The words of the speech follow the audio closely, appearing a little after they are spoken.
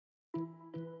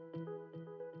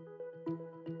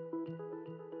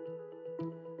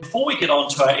Before we get on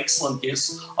to our excellent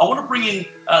guests, I want to bring in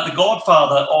the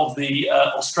godfather of the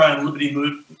Australian Liberty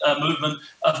movement,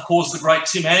 of course, the great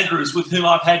Tim Andrews, with whom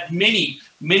I've had many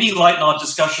late-night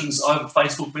discussions over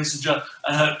Facebook Messenger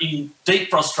in deep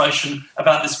frustration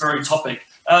about this very topic.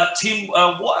 Tim,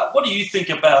 what do you think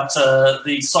about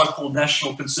the so-called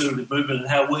national conservative movement and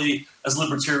how we as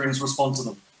libertarians respond to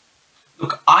them?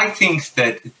 Look, I think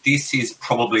that this is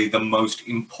probably the most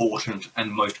important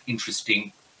and most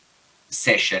interesting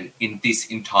session in this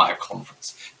entire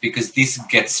conference, because this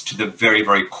gets to the very,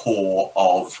 very core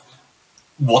of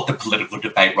what the political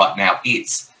debate right now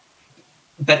is.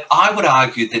 But I would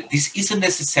argue that this isn't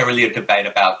necessarily a debate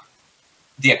about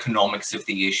the economics of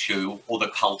the issue or the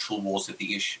cultural wars of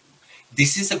the issue.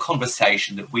 This is a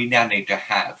conversation that we now need to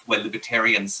have, where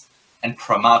libertarians and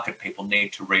pro-market people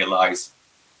need to realise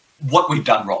what we've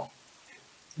done wrong,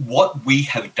 what we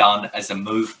have done as a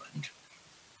movement,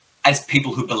 as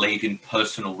people who believe in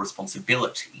personal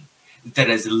responsibility, that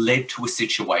has led to a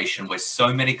situation where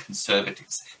so many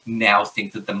conservatives now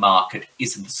think that the market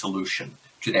isn't the solution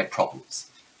to their problems.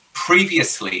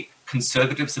 Previously,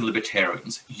 conservatives and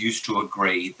libertarians used to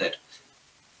agree that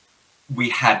we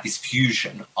had this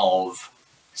fusion of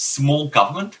small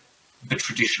government but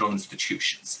traditional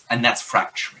institutions, and that's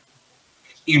fracturing.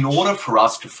 In order for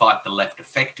us to fight the left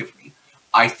effectively,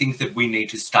 I think that we need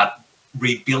to start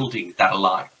rebuilding that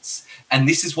alliance. And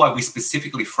this is why we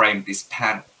specifically framed this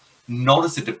panel, not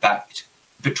as a debate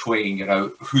between,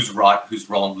 who's right, who's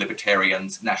wrong,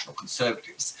 libertarians, national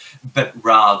conservatives, but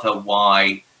rather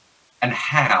why and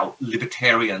how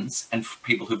libertarians and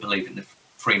people who believe in the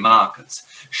free markets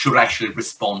should actually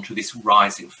respond to this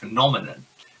rising phenomenon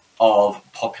of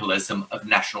populism, of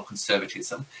national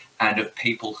conservatism, and of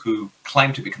people who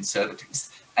claim to be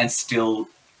conservatives and still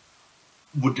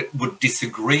would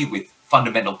disagree with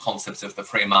fundamental concepts of the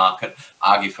free market,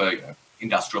 argue for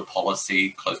industrial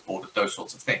policy, closed borders, those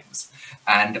sorts of things.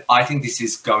 And I think this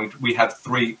is we have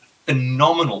three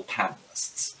phenomenal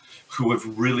panelists who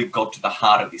have really got to the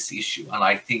heart of this issue. And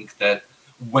I think that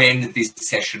when this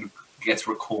session gets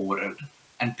recorded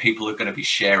and people are going to be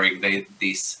sharing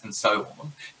this and so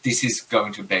on, this is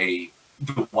going to be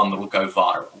the one that will go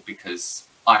viral, because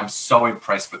I am so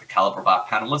impressed with the caliber of our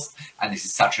panelists, and this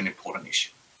is such an important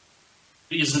issue.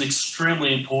 It is an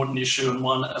extremely important issue, and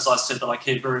one, as I said, that I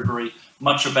care very, very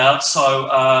much about.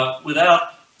 So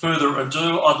without further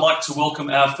ado, I'd like to welcome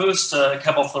our first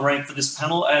cab off the rank for this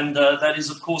panel, and that is,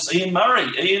 of course, Ian Murray.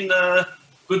 Ian,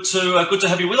 good to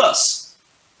have you with us.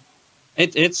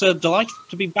 It's a delight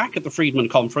to be back at the Friedman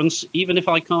conference, even if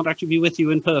I can't actually be with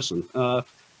you in person.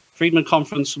 Friedman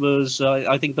conference was,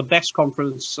 I think, the best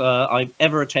conference I've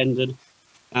ever attended,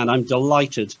 and I'm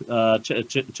delighted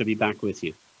to be back with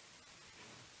you.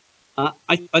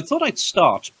 I thought I'd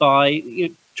start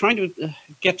by trying to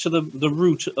get to the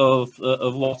root of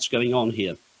what's going on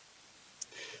here.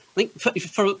 I think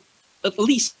for at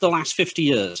least the last 50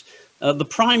 years, the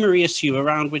primary issue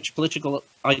around which political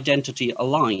identity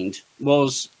aligned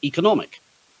was economic.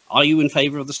 Are you in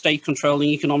favor of the state controlling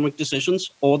economic decisions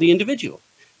or the individual?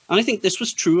 And I think this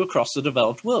was true across the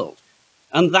developed world.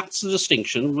 And that's the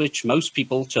distinction which most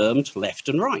people termed left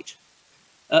and right.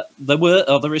 There were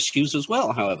other issues as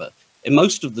well, however. In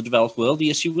most of the developed world, the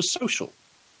issue was social,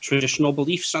 traditional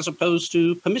beliefs as opposed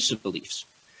to permissive beliefs.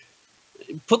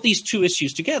 Put these two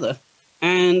issues together,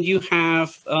 and you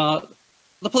have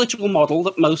the political model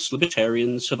that most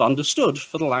libertarians have understood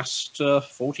for the last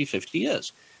 40, 50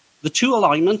 years. The two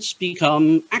alignments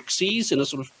become axes in a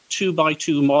sort of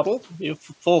 2x2 model,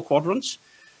 4 quadrants.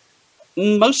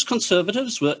 Most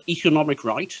conservatives were economic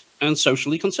right and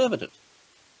socially conservative.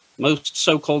 Most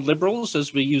so-called liberals,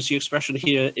 as we use the expression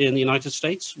here in the United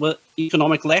States, were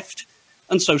economic left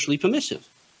and socially permissive.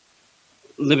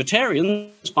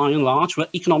 Libertarians, by and large, were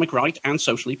economic right and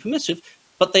socially permissive,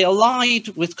 but they allied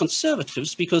with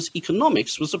conservatives because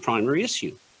economics was the primary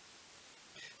issue.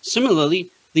 Similarly,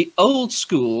 the old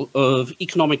school of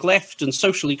economic left and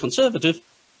socially conservative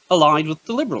allied with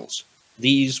the liberals.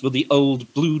 These were the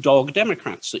old blue dog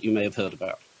Democrats that you may have heard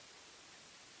about.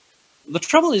 The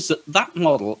trouble is that that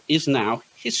model is now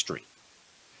history.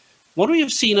 What we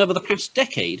have seen over the past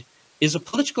decade is a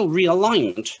political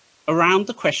realignment around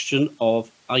the question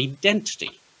of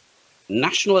identity,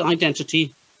 national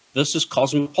identity versus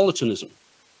cosmopolitanism.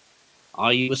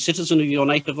 Are you a citizen of your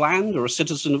native land or a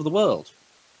citizen of the world?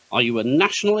 Are you a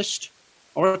nationalist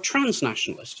or a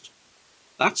transnationalist?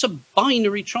 That's a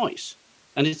binary choice,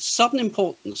 and its sudden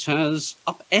importance has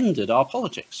upended our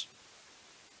politics.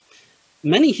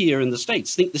 Many here in the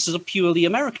States think this is a purely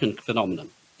American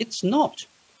phenomenon. It's not.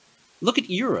 Look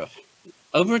at Europe.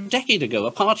 Over a decade ago,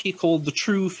 a party called the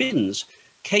True Finns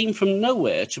came from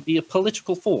nowhere to be a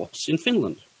political force in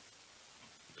Finland.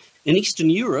 In Eastern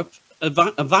Europe,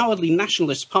 avowedly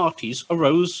nationalist parties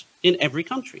arose in every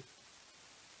country.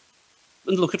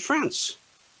 And look at France.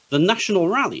 The National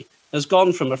Rally has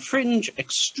gone from a fringe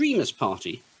extremist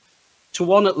party to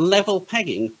one at level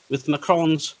pegging with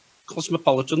Macron's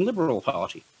cosmopolitan Liberal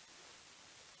Party.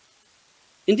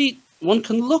 Indeed, one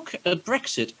can look at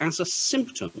Brexit as a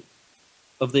symptom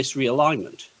of this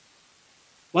realignment.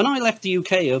 When I left the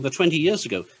UK over 20 years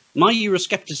ago, my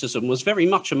Euroscepticism was very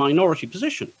much a minority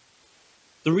position.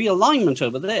 The realignment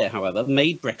over there, however,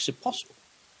 made Brexit possible.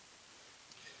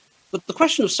 But the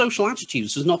question of social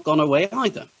attitudes has not gone away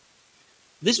either.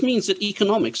 This means that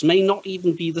economics may not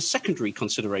even be the secondary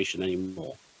consideration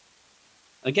anymore.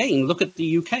 Again, look at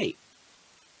the UK.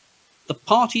 The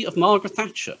party of Margaret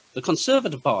Thatcher, the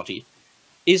Conservative Party,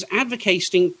 is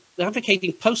advocating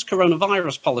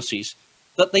post-coronavirus policies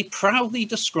that they proudly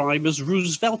describe as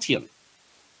Rooseveltian.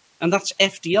 And that's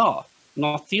FDR,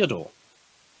 not Theodore.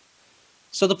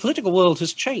 So the political world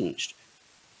has changed.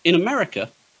 In America,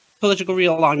 political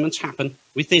realignments happen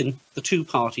within the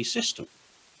two-party system.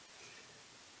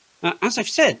 As I've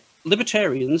said,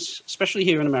 libertarians, especially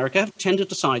here in America, have tended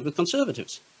to side with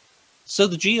conservatives. So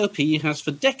the GOP has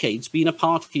for decades been a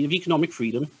party of economic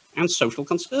freedom and social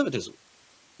conservatism.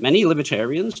 Many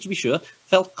libertarians, to be sure,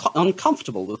 felt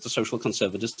uncomfortable with the social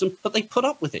conservatism, but they put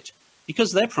up with it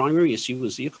because their primary issue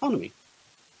was the economy.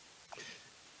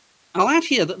 I'll add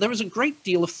here that there is a great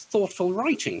deal of thoughtful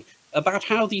writing about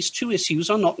how these two issues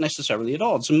are not necessarily at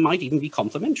odds and might even be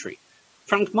complementary.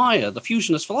 Frank Meyer, the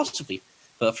fusionist philosophy,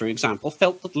 for example,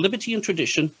 felt that liberty and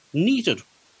tradition needed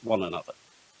one another.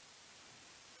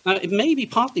 Now, it may be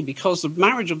partly because the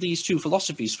marriage of these two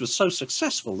philosophies was so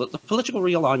successful that the political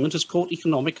realignment has caught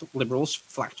economic liberals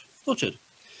flat-footed.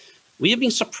 We have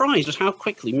been surprised at how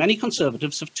quickly many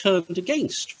conservatives have turned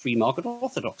against free market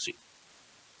orthodoxy.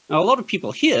 Now, a lot of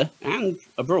people here and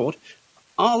abroad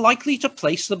are likely to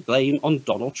place the blame on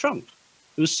Donald Trump,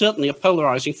 who is certainly a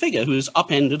polarizing figure who has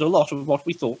upended a lot of what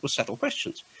we thought were settled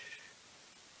questions.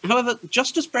 However,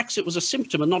 just as Brexit was a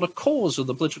symptom and not a cause of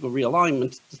the political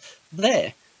realignment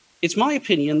there, it's my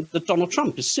opinion that Donald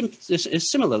Trump is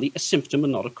similarly a symptom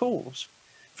and not a cause.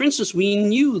 For instance, we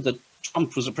knew that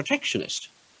Trump was a protectionist.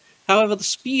 However, the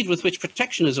speed with which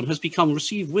protectionism has become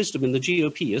received wisdom in the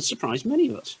GOP has surprised many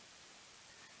of us.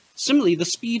 Similarly, the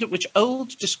speed at which old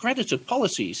discredited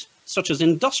policies, such as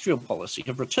industrial policy,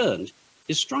 have returned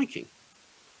is striking.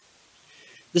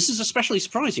 This is especially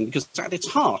surprising because at its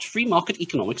heart, free market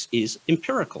economics is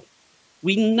empirical.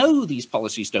 We know these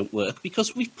policies don't work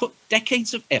because we've put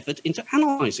decades of effort into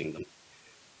analyzing them.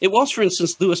 It was, for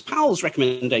instance, Lewis Powell's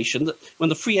recommendation that when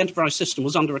the free enterprise system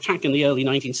was under attack in the early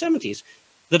 1970s,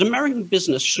 that American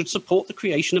business should support the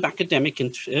creation of academic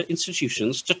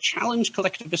institutions to challenge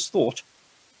collectivist thought,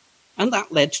 and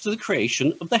that led to the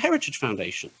creation of the Heritage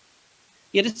Foundation.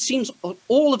 Yet it seems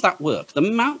all of that work, the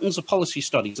mountains of policy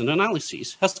studies and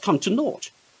analyses, has come to naught,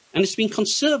 and it's been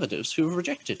conservatives who have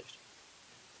rejected it.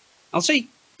 I'll say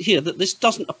here that this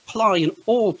doesn't apply in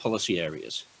all policy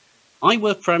areas. I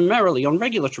work primarily on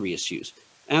regulatory issues,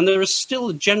 and there is still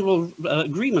a general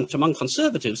agreement among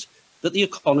conservatives that the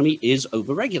economy is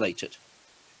overregulated.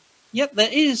 Yet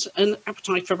there is an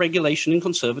appetite for regulation in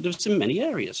conservatives in many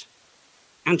areas.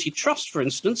 Antitrust, for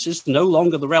instance, is no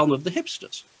longer the realm of the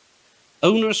hipsters.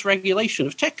 Onerous regulation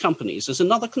of tech companies is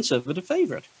another conservative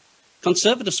favorite.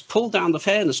 Conservatives pull down the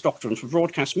fairness doctrine for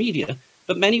broadcast media,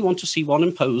 but many want to see one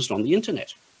imposed on the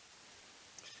internet.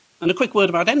 And a quick word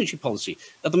about energy policy.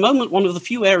 At the moment, one of the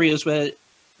few areas where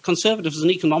conservatives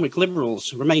and economic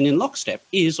liberals remain in lockstep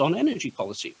is on energy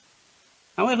policy.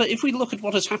 However, if we look at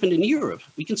what has happened in Europe,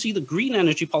 we can see that green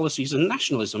energy policies and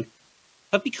nationalism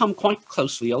have become quite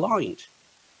closely aligned.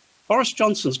 Boris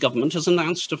Johnson's government has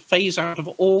announced a phase out of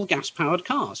all gas-powered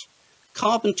cars.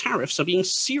 Carbon tariffs are being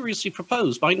seriously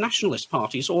proposed by nationalist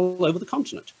parties all over the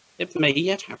continent. It may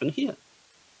yet happen here.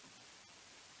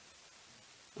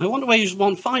 I want to raise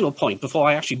one final point before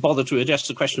I actually bother to address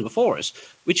the question before us,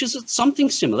 which is that something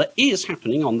similar is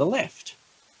happening on the left.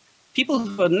 People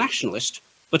who are nationalist,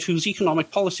 but whose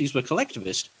economic policies were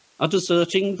collectivist, are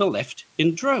deserting the left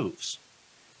in droves.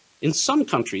 In some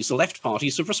countries, the left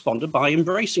parties have responded by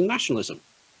embracing nationalism.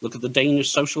 Look at the Danish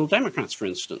Social Democrats, for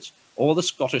instance, or the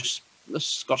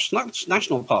Scottish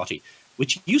National Party,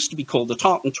 which used to be called the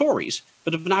Tartan Tories,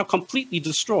 but have now completely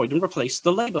destroyed and replaced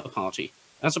the Labour Party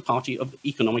as a party of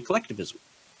economic collectivism.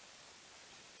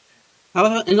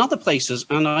 However, in other places,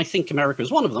 and I think America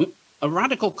is one of them, a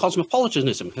radical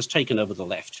cosmopolitanism has taken over the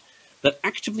left that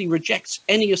actively rejects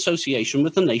any association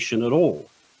with the nation at all.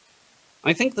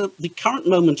 I think that the current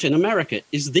moment in America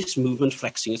is this movement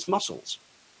flexing its muscles.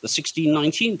 The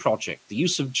 1619 Project, the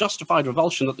use of justified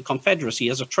revulsion at the Confederacy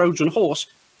as a Trojan horse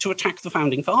to attack the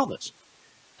Founding Fathers,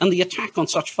 and the attack on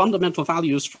such fundamental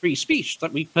values as free speech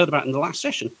that we heard about in the last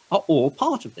session are all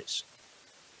part of this.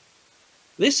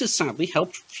 This has sadly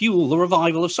helped fuel the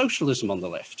revival of socialism on the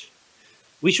left.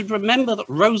 We should remember that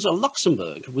Rosa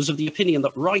Luxemburg was of the opinion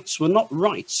that rights were not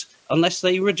rights unless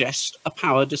they redressed a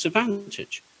power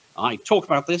disadvantage. I talk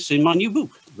about this in my new book,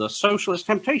 The Socialist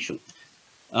Temptation,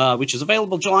 which is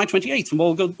available July 28th from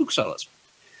all good booksellers.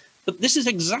 But this is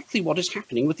exactly what is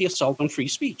happening with the assault on free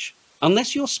speech.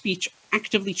 Unless your speech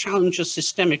actively challenges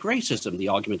systemic racism, the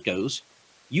argument goes,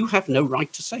 you have no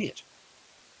right to say it.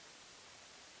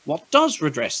 What does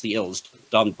redress the ills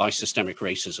done by systemic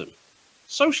racism?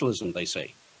 Socialism, they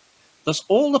say. Thus,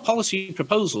 all the policy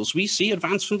proposals we see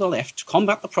advanced from the left to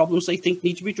combat the problems they think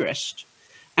need to be addressed,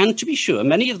 and to be sure,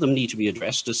 many of them need to be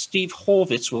addressed, as Steve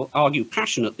Horvitz will argue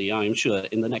passionately, I am sure,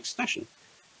 in the next session.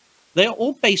 They are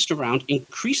all based around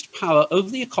increased power over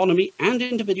the economy and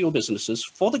individual businesses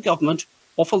for the government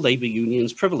or for labor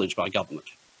unions privileged by government.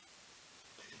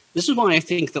 This is why I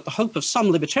think that the hope of some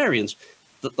libertarians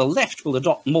that the left will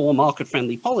adopt more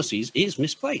market-friendly policies is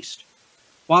misplaced.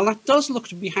 While that does look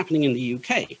to be happening in the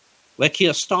UK, where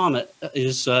Keir Starmer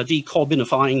is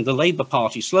decorbynifying the Labour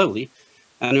Party slowly,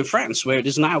 and in France, where it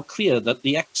is now clear that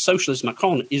the ex-socialist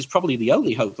Macron is probably the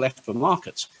only hope left for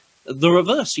markets, the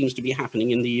reverse seems to be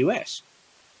happening in the US,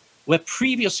 where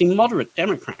previously moderate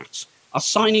Democrats are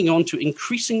signing on to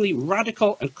increasingly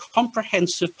radical and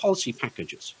comprehensive policy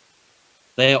packages.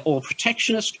 They are all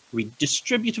protectionist,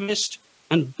 redistributivist,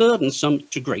 and burdensome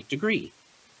to great degree.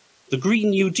 The Green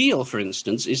New Deal, for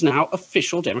instance, is now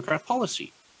official Democrat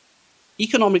policy.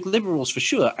 Economic liberals, for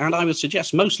sure, and I would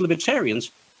suggest most libertarians,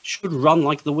 should run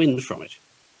like the wind from it.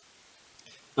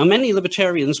 Now, many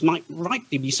libertarians might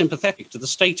rightly be sympathetic to the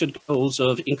stated goals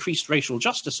of increased racial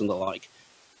justice and the like,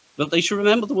 but they should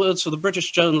remember the words of the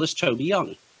British journalist Toby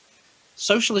Young.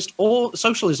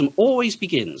 Socialism always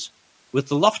begins with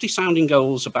the lofty-sounding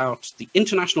goals about the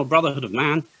international brotherhood of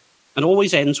man and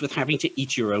always ends with having to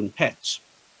eat your own pets.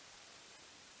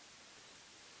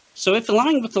 So if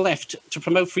allying with the left to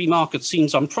promote free markets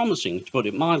seems unpromising, to put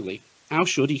it mildly, how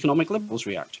should economic liberals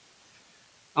react?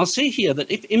 I'll say here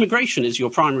that if immigration is your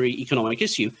primary economic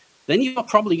issue, then you are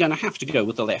probably going to have to go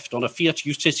with the left on a fiat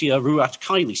justitia ruat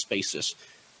caelis basis.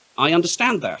 I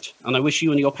understand that, and I wish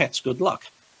you and your pets good luck.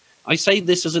 I say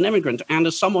this as an immigrant and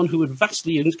as someone who would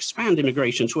vastly expand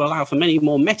immigration to allow for many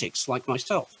more metics like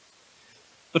myself.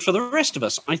 But for the rest of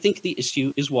us, I think the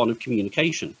issue is one of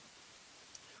communication.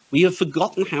 We have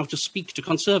forgotten how to speak to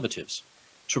conservatives,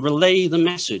 to relay the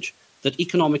message that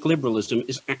economic liberalism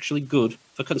is actually good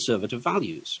for conservative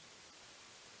values.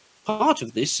 Part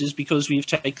of this is because we've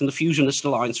taken the fusionist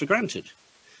alliance for granted.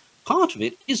 Part of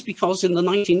it is because in the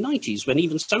 1990s, when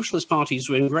even socialist parties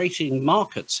were embracing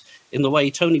markets in the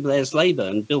way Tony Blair's Labour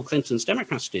and Bill Clinton's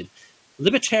Democrats did,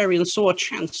 libertarians saw a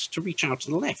chance to reach out to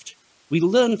the left. We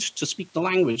learned to speak the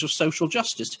language of social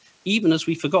justice, even as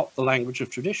we forgot the language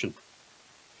of tradition.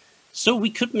 So we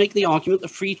could make the argument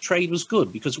that free trade was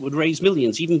good because it would raise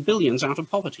millions, even billions, out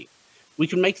of poverty. We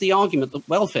could make the argument that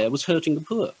welfare was hurting the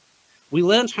poor. We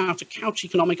learned how to couch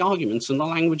economic arguments in the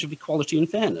language of equality and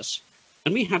fairness,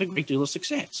 and we had a great deal of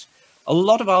success. A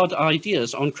lot of our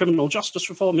ideas on criminal justice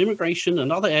reform, immigration, and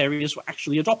other areas were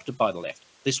actually adopted by the left.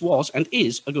 This was and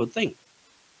is a good thing.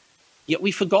 Yet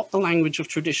we forgot the language of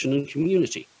tradition and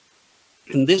community.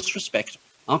 In this respect,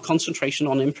 our concentration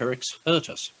on empirics hurt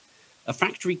us. A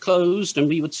factory closed, and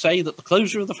we would say that the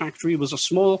closure of the factory was a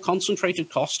small,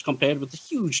 concentrated cost compared with the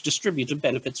huge distributed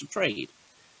benefits of trade.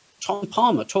 Tom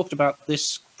Palmer talked about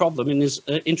this problem in his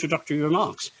introductory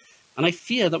remarks, and I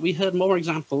fear that we heard more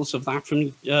examples of that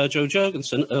from Joe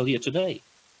Jurgensen earlier today.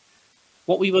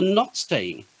 What we were not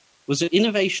saying was that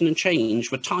innovation and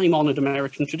change were time-honored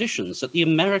American traditions that the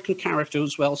American character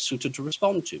was well suited to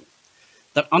respond to.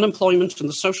 That unemployment and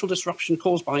the social disruption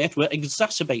caused by it were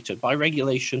exacerbated by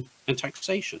regulation and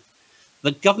taxation.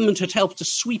 The government had helped to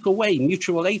sweep away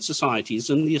mutual aid societies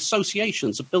and the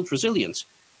associations that built resilience,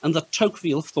 and that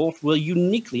Tocqueville thought were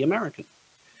uniquely American.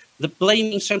 That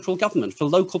blaming central government for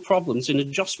local problems in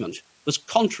adjustment was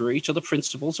contrary to the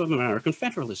principles of American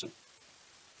federalism.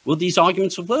 Would these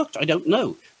arguments have worked? I don't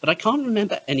know, but I can't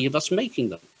remember any of us making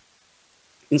them.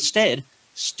 Instead,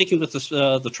 sticking with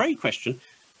the trade question,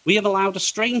 we have allowed a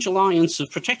strange alliance of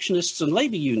protectionists and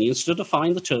labor unions to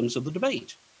define the terms of the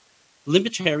debate.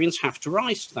 Libertarians have to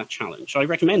rise to that challenge. I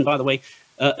recommend, by the way,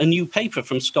 a new paper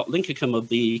from Scott Linkercombe of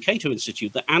the Cato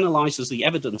Institute that analyzes the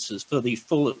evidences for the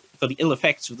ill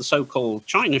effects of the so-called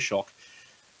China shock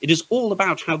It is all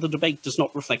about how the debate does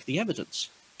not reflect the evidence.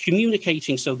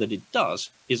 Communicating so that it does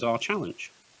is our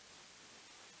challenge.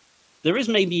 There is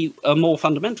maybe a more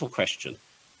fundamental question.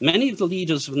 Many of the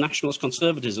leaders of nationalist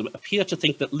conservatism appear to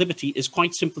think that liberty is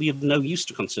quite simply of no use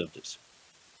to conservatives.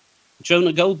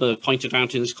 Jonah Goldberg pointed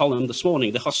out in his column this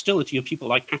morning the hostility of people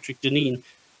like Patrick Deneen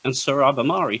and Sohrab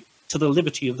Ahmari to the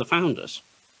liberty of the founders.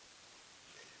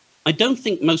 I don't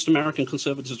think most American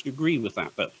conservatives agree with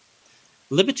that, though.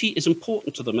 Liberty is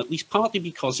important to them, at least partly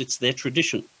because it's their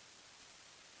tradition.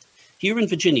 Here in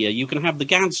Virginia, you can have the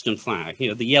Gadsden flag,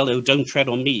 the yellow "Don't Tread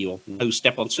on Me" or "No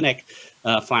Step on Snake"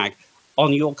 flag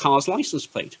on your car's license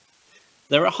plate.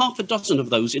 There are half a dozen of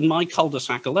those in my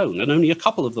cul-de-sac alone, and only a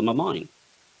couple of them are mine.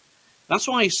 That's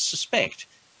why I suspect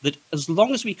that as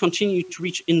long as we continue to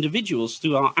reach individuals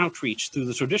through our outreach through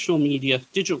the traditional media,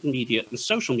 digital media, and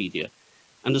social media,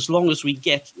 and as long as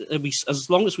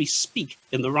we speak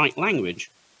in the right language,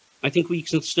 I think we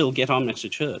can still get our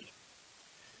message heard.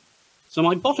 So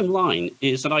my bottom line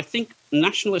is that I think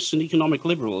nationalists and economic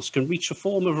liberals can reach a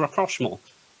form of rapprochement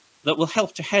that will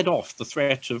help to head off the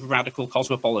threat of radical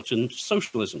cosmopolitan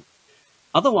socialism.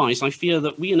 Otherwise, I fear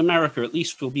that we in America at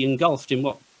least will be engulfed in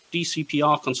what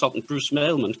DCPR consultant Bruce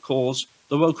Mailman calls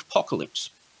the woke apocalypse,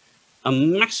 a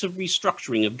massive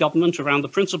restructuring of government around the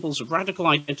principles of radical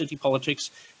identity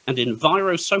politics and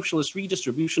enviro-socialist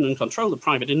redistribution and control of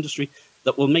private industry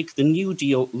that will make the New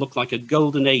Deal look like a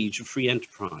golden age of free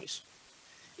enterprise.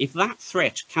 If that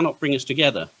threat cannot bring us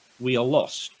together, we are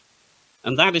lost.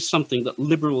 And that is something that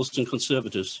liberals and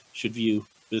conservatives should view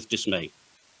with dismay.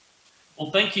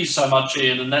 Well, thank you so much,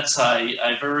 Ian. And that's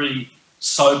a very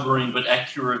sobering but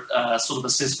accurate sort of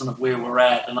assessment of where we're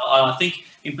at. And I think,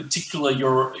 in particular,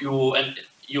 your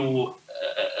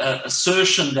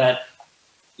assertion that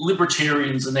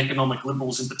libertarians and economic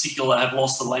liberals in particular have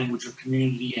lost the language of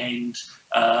community and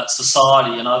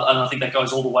society. And I think that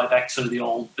goes all the way back to the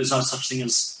old, there's no such thing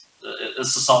as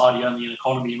society, only an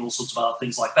economy, and all sorts of other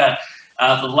things like that.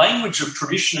 The language of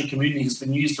tradition and community has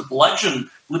been used to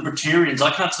bludgeon libertarians. I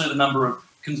can't tell you the number of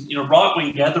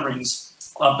right-wing gatherings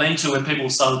I've been to where people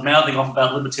started mouthing off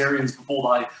about libertarians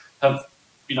before they have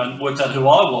worked out who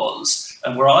I was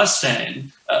and where I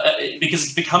stand, because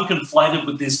it's become conflated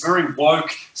with this very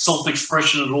woke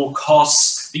self-expression at all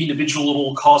costs, the individual at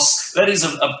all costs. That is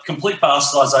a complete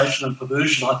bastardization and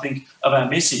perversion, I think, of our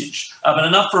message. But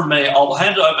enough from me. I'll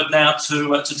hand it over now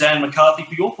to Dan McCarthy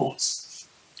for your thoughts.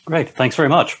 Great. Thanks very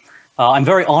much. I'm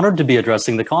very honored to be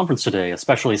addressing the conference today,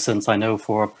 especially since I know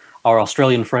for our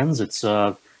Australian friends, it's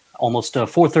almost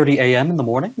 4:30 a.m. in the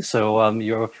morning. So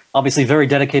you're obviously very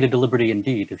dedicated to liberty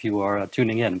indeed if you are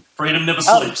tuning in. Freedom never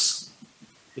sleeps.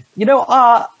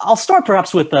 I'll start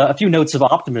perhaps with a few notes of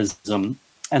optimism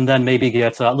and then maybe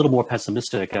get a little more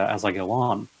pessimistic as I go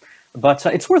on. But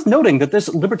it's worth noting that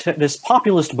this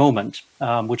populist moment,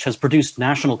 which has produced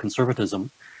national conservatism,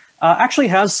 actually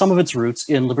has some of its roots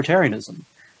in libertarianism.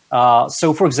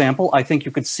 So, for example, I think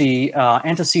you could see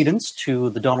antecedents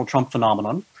to the Donald Trump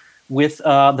phenomenon with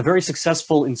the very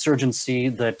successful insurgency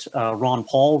that Ron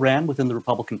Paul ran within the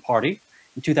Republican Party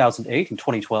in 2008 and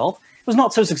 2012. It was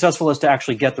not so successful as to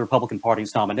actually get the Republican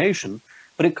Party's nomination,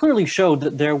 but it clearly showed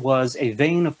that there was a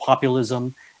vein of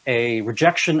populism, a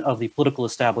rejection of the political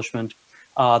establishment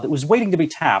that was waiting to be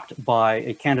tapped by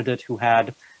a candidate who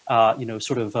had,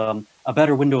 a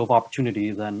better window of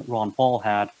opportunity than Ron Paul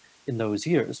had in those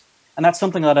years. And that's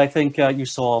something that I think you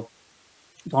saw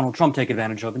Donald Trump take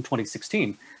advantage of in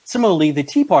 2016. Similarly, the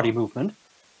Tea Party movement,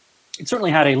 it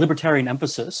certainly had a libertarian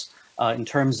emphasis in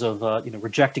terms of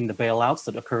rejecting the bailouts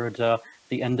that occurred at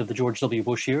the end of the George W.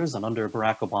 Bush years and under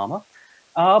Barack Obama.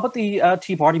 But the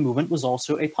Tea Party movement was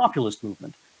also a populist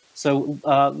movement. So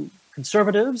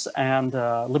conservatives and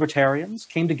libertarians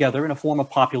came together in a form of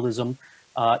populism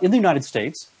in the United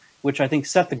States, which I think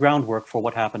set the groundwork for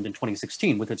what happened in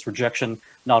 2016 with its rejection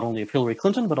not only of Hillary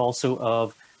Clinton, but also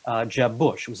of Jeb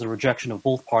Bush. It was a rejection of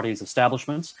both parties'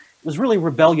 establishments. It was really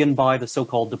rebellion by the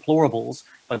so-called deplorables,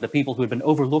 by the people who had been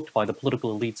overlooked by the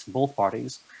political elites in both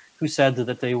parties, who said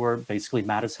that they were basically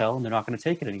mad as hell and they're not going to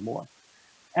take it anymore.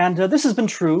 And this has been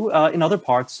true in other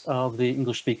parts of the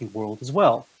English-speaking world as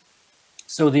well.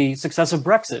 So the success of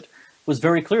Brexit was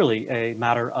very clearly a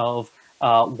matter of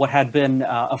what had been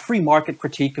a free market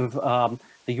critique of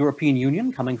the European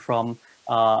Union coming from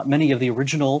many of the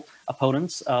original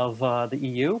opponents of the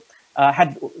EU,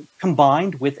 had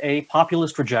combined with a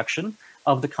populist rejection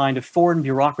of the kind of foreign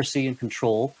bureaucracy and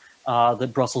control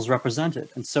that Brussels represented.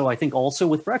 And so I think also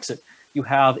with Brexit, you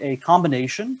have a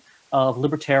combination of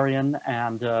libertarian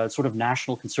and sort of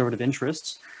national conservative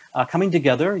interests coming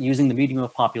together using the medium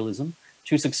of populism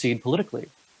to succeed politically.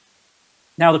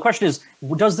 Now, the question is,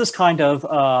 does this kind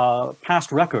of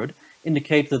past record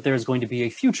indicate that there's going to be a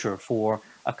future for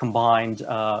a combined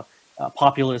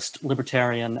populist,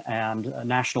 libertarian, and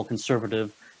national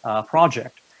conservative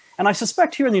project? And I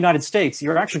suspect here in the United States,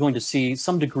 you're actually going to see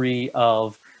some degree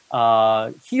of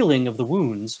healing of the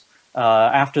wounds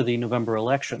after the November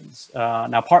elections.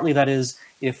 Now, partly that is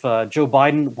if Joe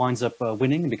Biden winds up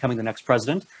winning and becoming the next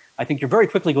president, I think you're very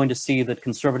quickly going to see that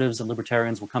conservatives and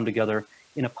libertarians will come together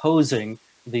in opposing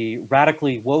the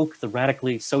radically woke, the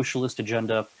radically socialist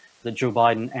agenda that Joe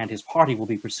Biden and his party will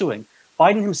be pursuing.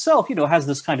 Biden himself, has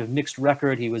this kind of mixed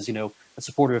record. He was, a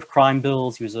supporter of crime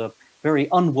bills. He was a very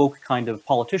unwoke kind of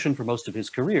politician for most of his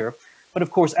career. But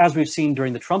of course, as we've seen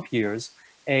during the Trump years,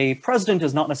 a president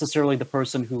is not necessarily the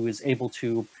person who is able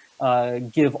to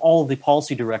give all the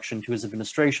policy direction to his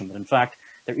administration. But in fact,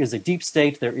 there is a deep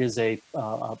state, there is a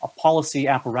policy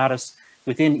apparatus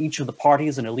within each of the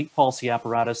parties, an elite policy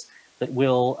apparatus that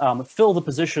will fill the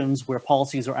positions where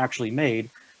policies are actually made,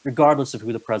 regardless of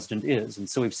who the president is. And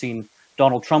so we've seen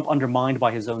Donald Trump undermined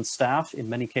by his own staff in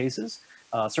many cases,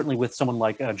 certainly with someone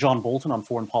like John Bolton on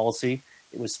foreign policy,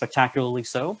 it was spectacularly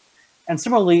so. And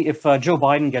similarly, if Joe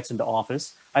Biden gets into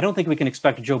office, I don't think we can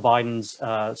expect Joe Biden's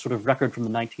sort of record from the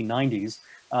 1990s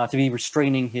to be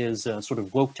restraining his sort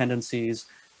of woke tendencies,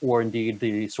 or indeed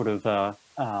the sort of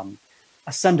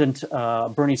ascendant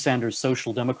Bernie Sanders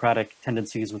social democratic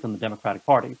tendencies within the Democratic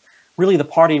Party. Really, the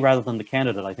party rather than the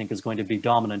candidate, I think, is going to be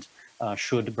dominant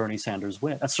should Bernie Sanders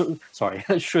win.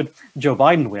 Should Joe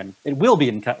Biden win. It will be,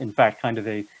 in fact, kind of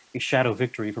a shadow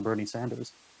victory for Bernie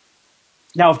Sanders.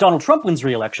 Now, if Donald Trump wins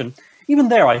re-election, even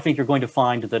there, I think you're going to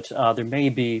find that there may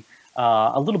be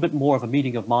a little bit more of a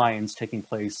meeting of minds taking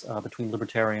place between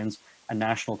libertarians and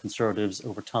national conservatives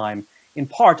over time, in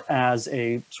part as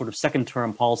a sort of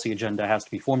second-term policy agenda has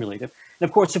to be formulated. And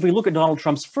of course, if we look at Donald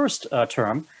Trump's first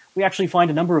term, we actually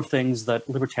find a number of things that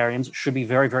libertarians should be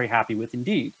very, very happy with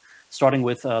indeed, starting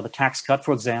with the tax cut,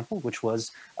 for example, which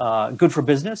was good for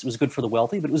business, it was good for the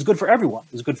wealthy, but it was good for everyone.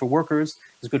 It was good for workers,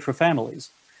 it was good for families.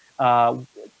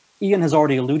 Ian has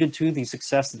already alluded to the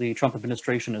success that the Trump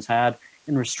administration has had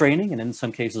in restraining and in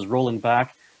some cases rolling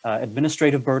back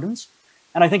administrative burdens.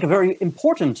 And I think a very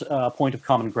important point of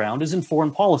common ground is in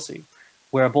foreign policy,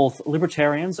 where both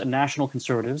libertarians and national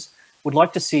conservatives would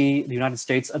like to see the United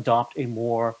States adopt a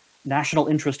more national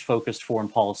interest-focused foreign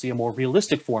policy, a more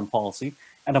realistic foreign policy,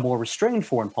 and a more restrained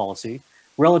foreign policy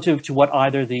relative to what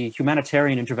either the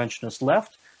humanitarian interventionist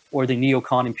left or the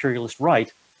neocon imperialist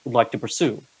right would like to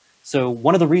pursue. So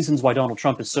one of the reasons why Donald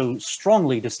Trump is so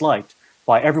strongly disliked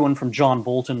by everyone from John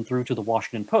Bolton through to the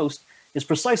Washington Post is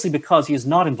precisely because he is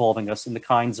not involving us in the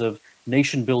kinds of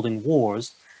nation-building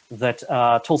wars that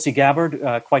Tulsi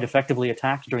Gabbard quite effectively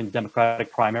attacked during the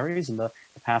Democratic primaries in the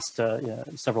past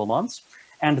several months,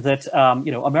 and that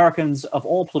Americans of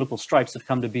all political stripes have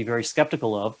come to be very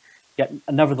skeptical of. Yet,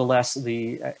 nevertheless,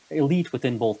 the elite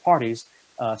within both parties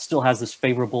still has this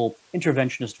favorable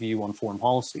interventionist view on foreign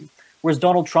policy. Whereas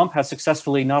Donald Trump has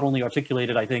successfully not only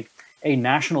articulated, I think, a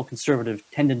national conservative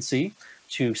tendency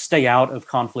to stay out of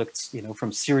conflicts,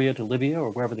 from Syria to Libya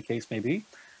or wherever the case may be,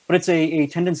 but it's a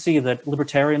tendency that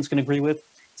libertarians can agree with.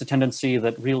 It's a tendency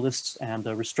that realists and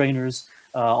restrainers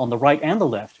on the right and the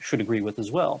left should agree with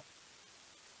as well.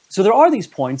 So there are these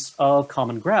points of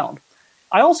common ground.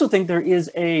 I also think there is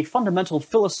a fundamental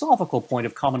philosophical point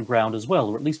of common ground as well,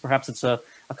 or at least perhaps it's a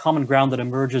common ground that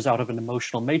emerges out of an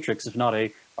emotional matrix, if not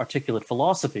a articulate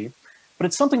philosophy, but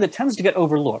it's something that tends to get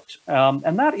overlooked.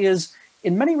 And that is,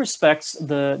 in many respects,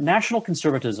 the national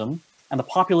conservatism and the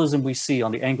populism we see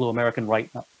on the Anglo-American right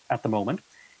at the moment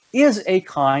is a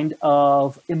kind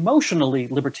of emotionally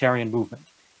libertarian movement.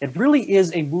 It really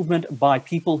is a movement by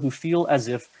people who feel as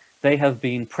if they have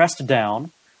been pressed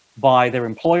down by their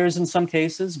employers in some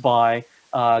cases, by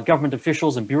government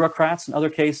officials and bureaucrats in other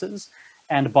cases,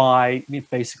 and by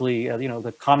basically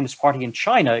the Communist Party in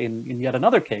China in yet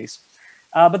another case.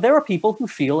 But there are people who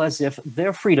feel as if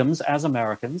their freedoms as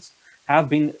Americans have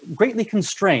been greatly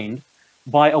constrained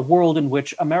by a world in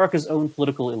which America's own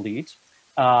political elite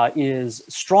is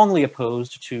strongly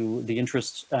opposed to the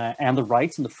interests and the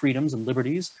rights and the freedoms and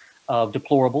liberties of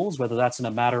deplorables, whether that's in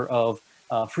a matter of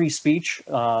free speech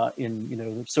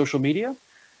in social media.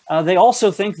 They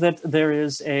also think that there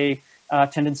is a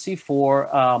tendency for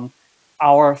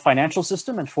our financial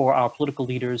system and for our political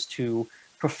leaders to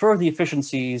prefer the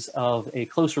efficiencies of a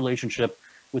close relationship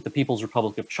with the People's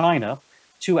Republic of China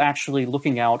to actually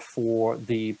looking out for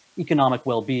the economic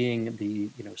well-being, the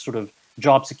sort of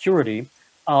job security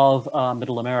of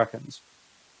middle Americans.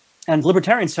 And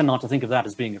libertarians tend not to think of that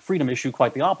as being a freedom issue,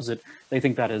 quite the opposite. They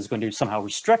think that is going to somehow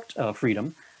restrict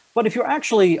freedom. But if you're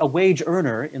actually a wage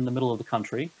earner in the middle of the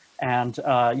country, and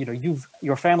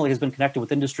your family has been connected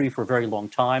with industry for a very long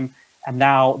time, and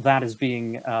now that is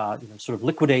being sort of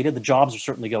liquidated, the jobs are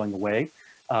certainly going away.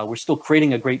 We're still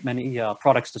creating a great many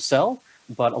products to sell,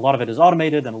 but a lot of it is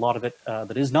automated, and a lot of it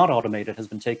that is not automated has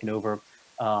been taken over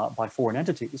by foreign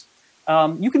entities.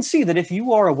 You can see that if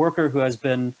you are a worker who has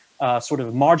been sort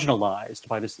of marginalized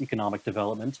by this economic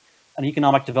development, an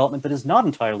economic development that is not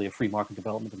entirely a free market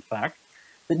development, in fact,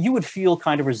 that you would feel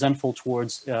kind of resentful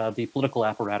towards the political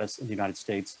apparatus in the United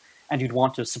States, and you'd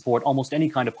want to support almost any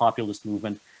kind of populist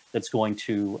movement that's going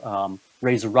to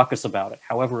raise a ruckus about it,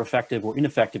 however effective or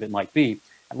ineffective it might be.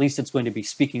 At least it's going to be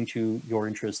speaking to your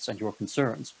interests and your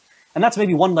concerns. And that's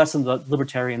maybe one lesson that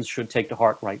libertarians should take to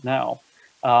heart right now.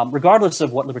 Regardless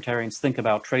of what libertarians think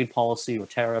about trade policy or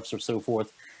tariffs or so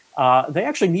forth, they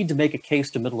actually need to make a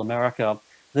case to Middle America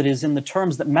that is in the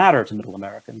terms that matter to Middle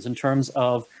Americans, in terms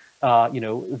of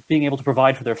being able to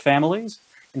provide for their families,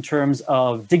 in terms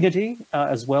of dignity,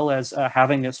 as well as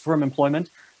having a firm employment,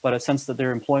 but a sense that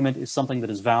their employment is something that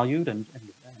is valued and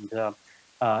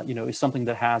is something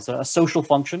that has a social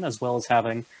function, as well as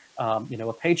having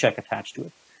a paycheck attached to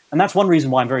it. And that's one reason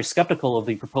why I'm very skeptical of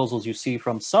the proposals you see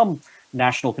from some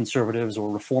national conservatives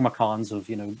or reformicons of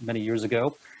many years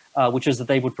ago, which is that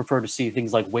they would prefer to see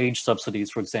things like wage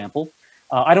subsidies, for example.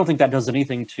 I don't think that does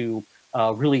anything to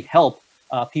really help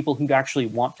people who actually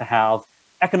want to have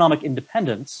economic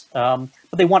independence, but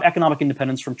they want economic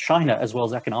independence from China as well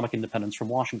as economic independence from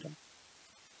Washington.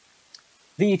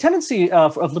 The tendency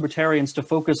of libertarians to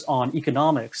focus on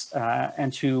economics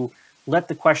and to let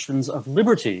the questions of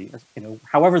liberty,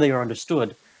 however they are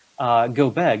understood, go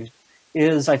begged,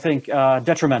 is, I think,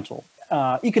 detrimental.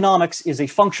 Economics is a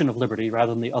function of liberty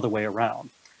rather than the other way around.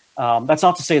 That's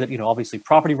not to say that, obviously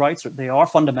property rights, they are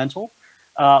fundamental,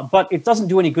 but it doesn't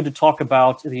do any good to talk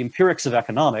about the empirics of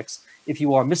economics if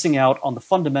you are missing out on the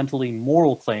fundamentally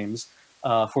moral claims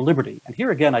for liberty. And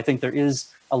here again, I think there is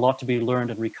a lot to be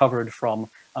learned and recovered from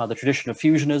the tradition of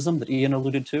fusionism that Ian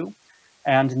alluded to.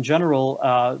 And in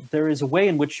general, there is a way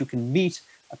in which you can meet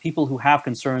people who have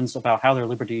concerns about how their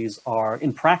liberties are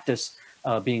in practice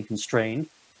being constrained,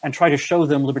 and try to show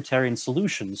them libertarian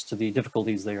solutions to the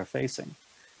difficulties they are facing.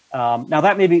 Now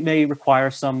that may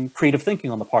require some creative thinking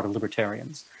on the part of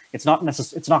libertarians. It's not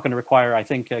going to require, I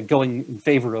think, going in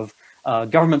favor of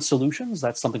government solutions.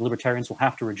 That's something libertarians will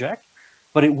have to reject.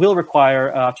 But it will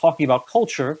require talking about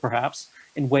culture, perhaps,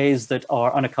 in ways that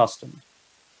are unaccustomed.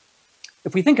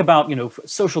 If we think about,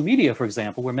 social media, for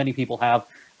example, where many people have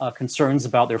concerns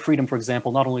about their freedom, for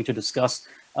example, not only to discuss,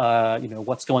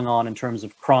 what's going on in terms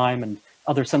of crime and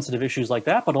other sensitive issues like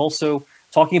that, but also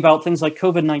talking about things like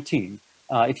COVID-19.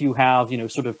 If you have,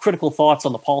 sort of critical thoughts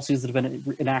on the policies that have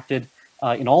been enacted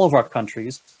in all of our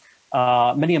countries,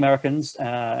 many Americans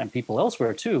and people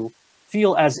elsewhere too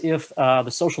feel as if the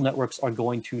social networks are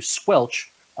going to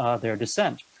squelch their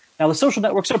dissent. Now, the social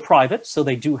networks are private, so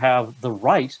they do have the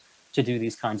right to do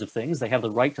these kinds of things. They have the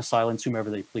right to silence whomever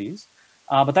they please.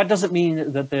 But that doesn't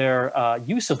mean that their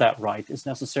use of that right is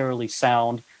necessarily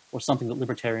sound or something that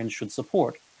libertarians should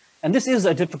support. And this is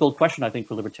a difficult question, I think,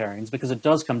 for libertarians, because it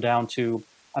does come down to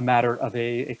a matter of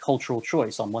a cultural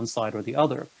choice on one side or the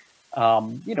other.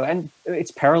 And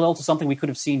it's parallel to something we could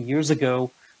have seen years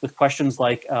ago with questions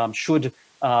like, should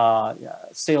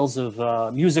sales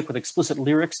of music with explicit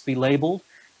lyrics be labeled?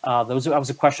 That was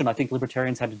a question I think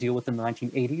libertarians had to deal with in the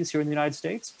 1980s here in the United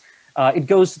States. It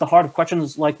goes to the heart of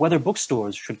questions like whether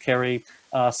bookstores should carry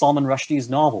Salman Rushdie's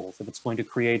novels, if it's going to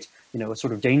create, a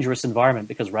sort of dangerous environment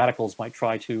because radicals might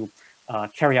try to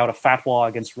carry out a fatwa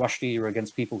against Rushdie or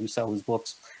against people who sell his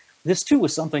books. This too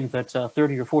was something that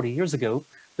 30 or 40 years ago,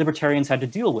 libertarians had to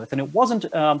deal with. And it wasn't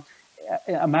a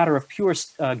matter of pure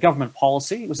government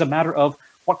policy. It was a matter of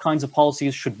what kinds of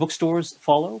policies should bookstores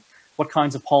follow, what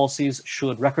kinds of policies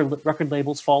should record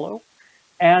labels follow.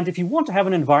 And if you want to have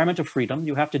an environment of freedom,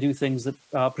 you have to do things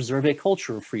that preserve a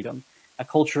culture of freedom, a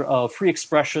culture of free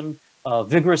expression, of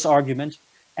vigorous argument,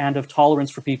 and of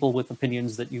tolerance for people with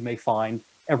opinions that you may find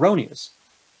erroneous.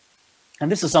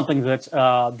 And this is something that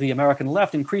the American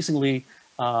left increasingly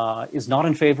is not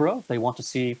in favor of. They want to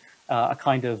see a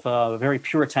kind of very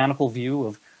puritanical view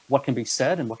of what can be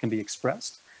said and what can be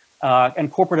expressed.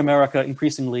 And corporate America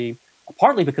increasingly,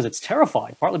 partly because it's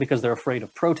terrified, partly because they're afraid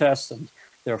of protests and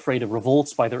they're afraid of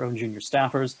revolts by their own junior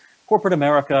staffers, corporate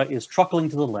America is truckling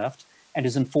to the left and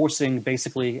is enforcing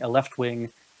basically a left-wing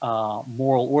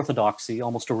moral orthodoxy,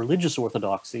 almost a religious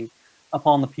orthodoxy,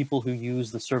 upon the people who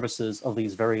use the services of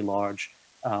these very large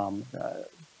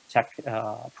tech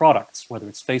products, whether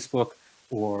it's Facebook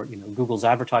or Google's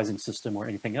advertising system or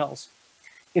anything else.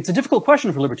 it's a difficult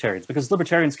question for libertarians because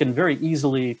libertarians can very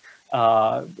easily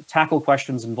tackle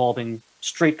questions involving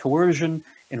straight coercion,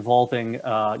 involving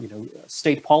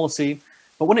state policy.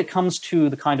 But when it comes to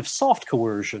the kind of soft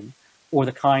coercion or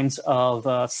the kinds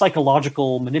of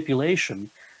psychological manipulation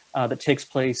that takes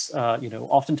place,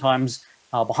 oftentimes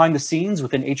behind the scenes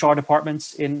within HR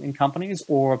departments in companies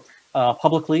or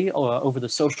publicly over the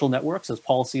social networks as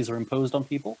policies are imposed on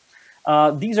people,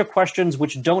 these are questions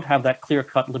which don't have that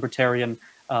clear-cut libertarian,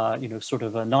 sort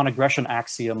of a non-aggression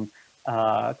axiom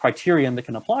criterion that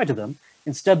can apply to them.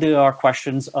 Instead, they are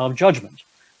questions of judgment.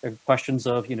 They're questions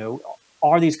of,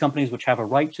 are these companies which have a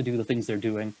right to do the things they're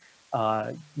doing,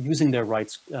 using their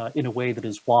rights in a way that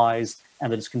is wise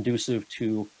and that is conducive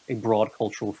to a broad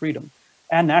cultural freedom.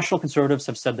 And national conservatives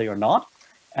have said they are not.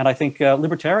 And I think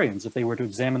libertarians, if they were to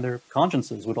examine their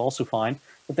consciences, would also find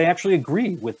that they actually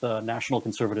agree with national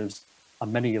conservatives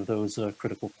on many of those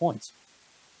critical points.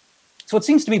 So it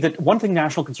seems to me that one thing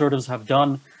national conservatives have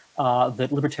done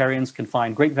that libertarians can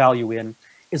find great value in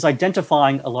is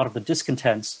identifying a lot of the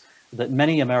discontents that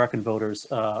many American voters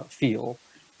feel.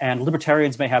 And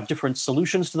libertarians may have different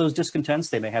solutions to those discontents.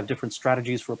 They may have different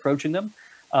strategies for approaching them.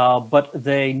 But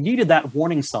they needed that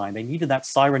warning sign. They needed that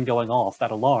siren going off,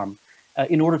 that alarm,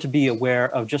 in order to be aware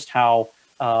of just how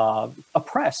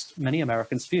oppressed many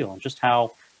Americans feel, and just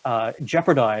how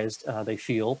jeopardized they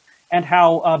feel, and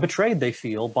how betrayed they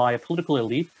feel by a political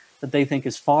elite that they think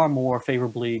is far more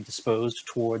favorably disposed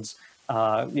towards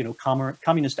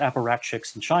communist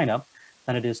apparatchiks in China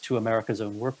than it is to America's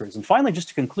own workers. And finally, just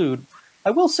to conclude,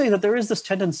 I will say that there is this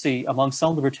tendency among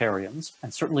some libertarians,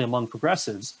 and certainly among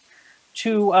progressives,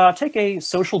 to take a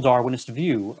social Darwinist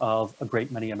view of a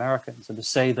great many Americans, and to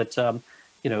say that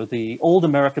the old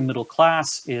American middle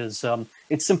class is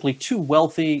it's simply too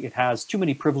wealthy, it has too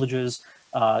many privileges,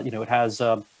 it has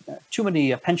too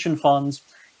many pension funds.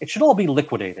 It should all be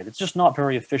liquidated. It's just not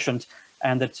very efficient,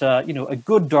 and that a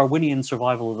good Darwinian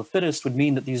survival of the fittest would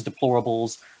mean that these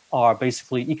deplorables are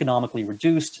basically economically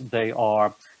reduced. They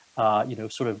are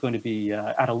sort of going to be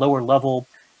at a lower level,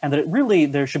 and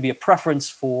that there should be a preference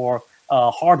for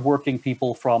hardworking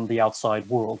people from the outside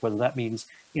world, whether that means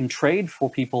in trade for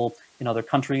people in other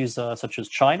countries such as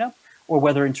China, or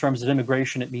whether in terms of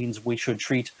immigration it means we should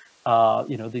treat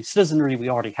the citizenry we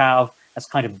already have as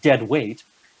kind of dead weight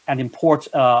and import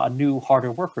a new,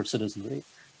 harder worker citizenry.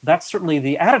 That's certainly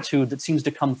the attitude that seems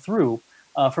to come through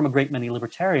from a great many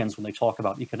libertarians when they talk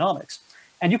about economics.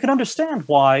 And you can understand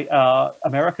why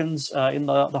Americans in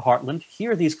the heartland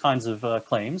hear these kinds of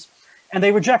claims, and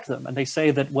they reject them. And they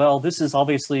say that, well, this is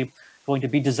obviously going to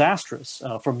be disastrous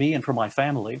for me and for my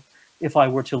family if I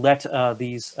were to let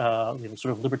these sort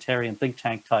of libertarian think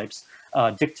tank types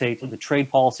dictate the trade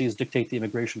policies, dictate the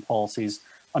immigration policies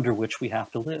under which we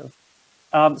have to live.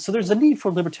 So there's a need for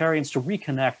libertarians to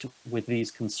reconnect with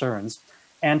these concerns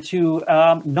and to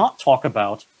not talk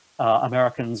about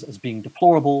Americans as being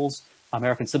deplorables,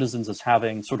 American citizens as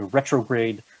having sort of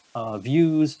retrograde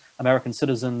views, American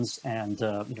citizens and,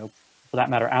 for that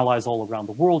matter, allies all around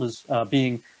the world as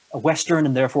being Western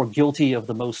and therefore guilty of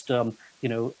the most,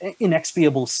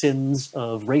 inexpiable sins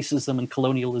of racism and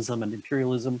colonialism and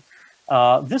imperialism.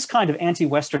 This kind of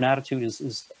anti-Western attitude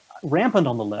is rampant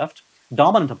on the left,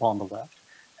 dominant upon the left.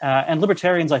 And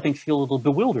libertarians, I think, feel a little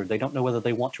bewildered. They don't know whether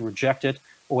they want to reject it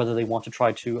or whether they want to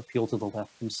try to appeal to the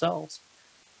left themselves.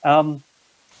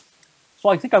 So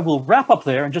I think I will wrap up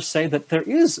there and just say that there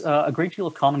is a great deal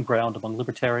of common ground among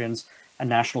libertarians and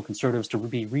national conservatives to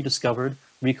be rediscovered,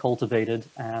 recultivated,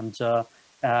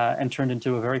 and turned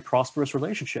into a very prosperous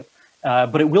relationship.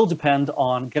 But it will depend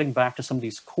on getting back to some of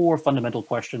these core fundamental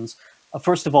questions.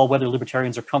 First of all, whether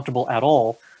libertarians are comfortable at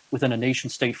all within a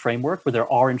nation-state framework where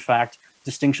there are, in fact,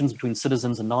 distinctions between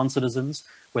citizens and non-citizens,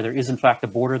 where there is, in fact, a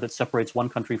border that separates one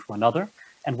country from another,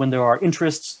 and when there are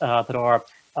interests that are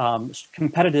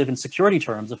competitive in security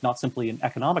terms, if not simply in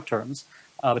economic terms,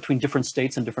 between different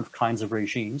states and different kinds of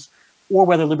regimes, or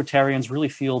whether libertarians really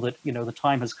feel that the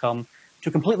time has come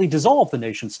to completely dissolve the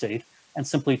nation-state and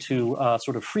simply to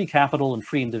sort of free capital and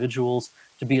free individuals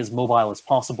to be as mobile as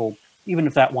possible, even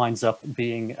if that winds up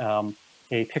being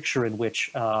a picture in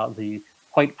which the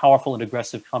quite powerful and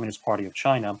aggressive Communist Party of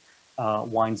China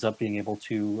winds up being able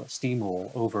to steamroll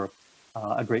over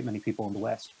a great many people in the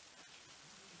West.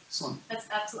 Excellent. That's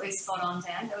absolutely spot on,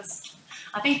 Dan.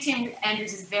 I think Tim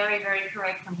Andrews is very, very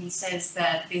correct when he says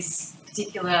that this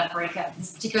particular breakout,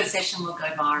 this particular session will go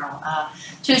viral.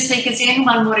 2 speakers in,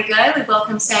 1 more to go. We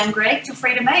welcome Sam Gregg to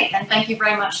Freedom 8, and thank you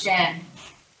very much, Dan.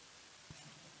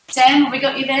 Sam, have we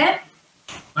got you there?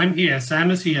 I'm here. Sam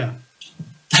is here.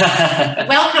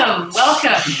 Welcome,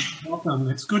 welcome. Welcome.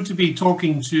 It's good to be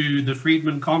talking to the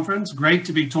Friedman Conference. Great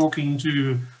to be talking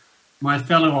to my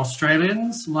fellow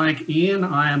Australians. Like Ian,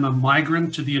 I am a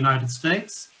migrant to the United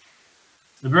States.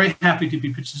 I'm very happy to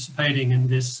be participating in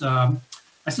this, I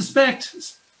suspect,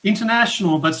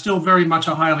 international, but still very much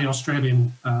a highly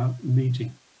Australian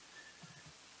meeting.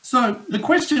 So the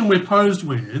question we're posed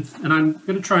with, and I'm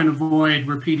going to try and avoid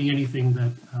repeating anything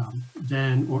that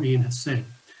Dan or Ian has said,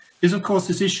 is of course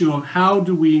this issue of how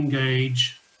do we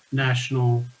engage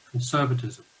national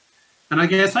conservatism. And I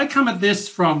guess I come at this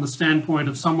from the standpoint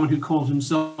of someone who calls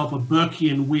himself a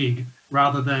Burkean Whig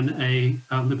rather than a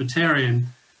libertarian.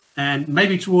 And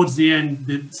maybe towards the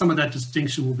end, some of that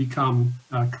distinction will become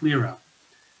clearer.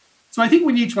 So I think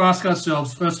we need to ask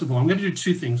ourselves, first of all, I'm going to do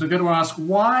two things. I'm going to ask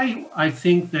why I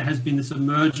think there has been this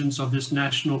emergence of this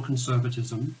national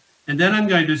conservatism. And then I'm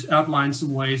going to outline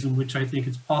some ways in which I think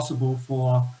it's possible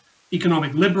for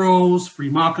economic liberals, free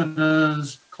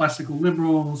marketers, classical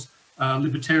liberals,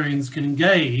 libertarians can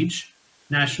engage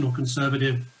national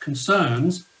conservative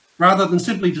concerns rather than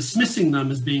simply dismissing them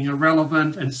as being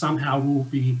irrelevant and somehow will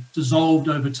be dissolved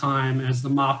over time as the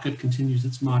market continues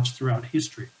its march throughout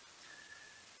history.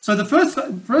 So the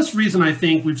first reason I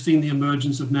think we've seen the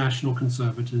emergence of national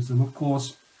conservatism, of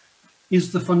course,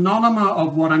 is the phenomena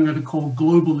of what I'm going to call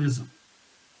globalism.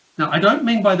 Now, I don't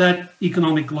mean by that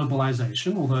economic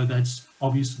globalization, although that's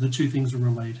obviously the two things are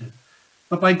related.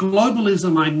 But by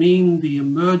globalism, I mean the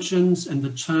emergence and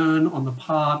the turn on the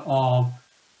part of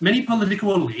many political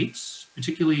elites,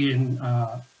 particularly in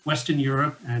Western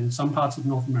Europe and some parts of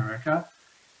North America,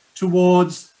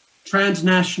 towards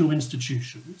transnational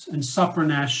institutions and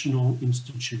supranational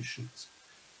institutions.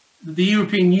 The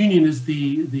European Union is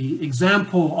the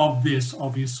example of this,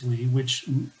 obviously, which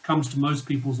comes to most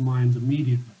people's minds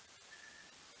immediately.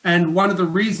 And one of the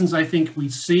reasons I think we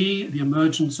see the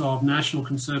emergence of national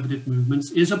conservative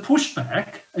movements is a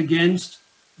pushback against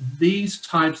these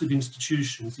types of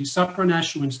institutions, these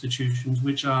supranational institutions,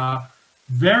 which are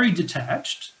very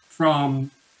detached from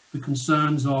the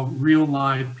concerns of real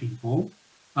live people,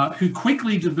 who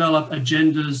quickly develop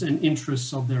agendas and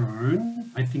interests of their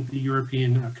own. I think the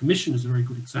European Commission is a very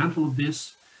good example of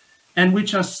this, and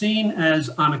which are seen as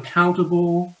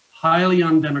unaccountable, highly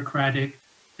undemocratic,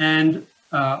 and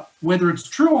whether it's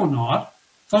true or not,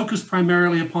 focus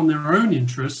primarily upon their own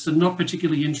interests and not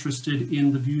particularly interested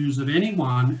in the views of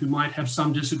anyone who might have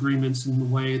some disagreements in the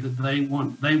way that they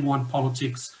want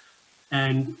politics,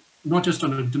 and not just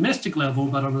on a domestic level,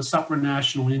 but on a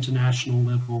supranational and international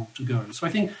level to go. So I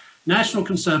think national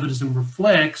conservatism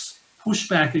reflects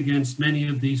pushback against many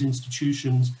of these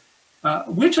institutions,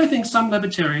 which I think some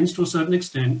libertarians to a certain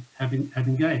extent have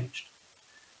engaged.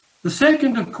 The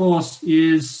second, of course,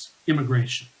 is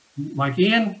immigration. Like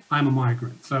Ian, I'm a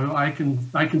migrant, so I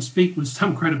can speak with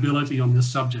some credibility on this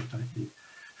subject, I think.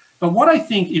 But what I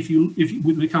think,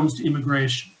 when it comes to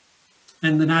immigration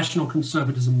and the national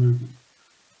conservatism movement,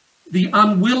 the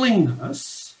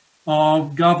unwillingness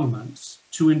of governments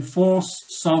to enforce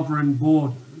sovereign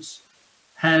borders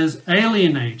has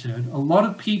alienated a lot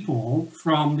of people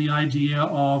from the idea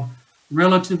of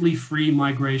relatively free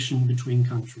migration between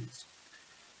countries,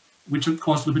 which of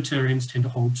course libertarians tend to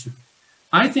hold to.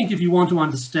 I think if you want to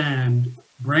understand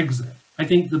Brexit, I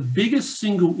think the biggest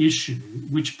single issue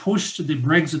which pushed the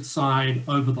Brexit side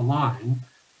over the line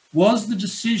was the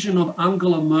decision of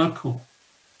Angela Merkel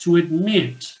to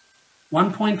admit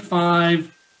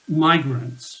 1.5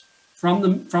 migrants from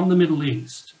the Middle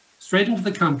East straight into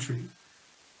the country.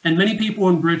 And many people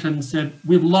in Britain said,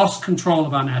 we've lost control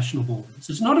of our national borders.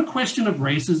 It's not a question of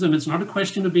racism. It's not a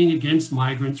question of being against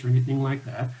migrants or anything like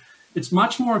that. It's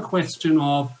much more a question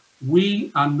of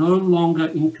we are no longer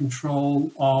in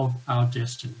control of our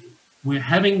destiny. We're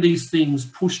having these things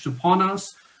pushed upon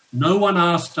us. No one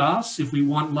asked us if we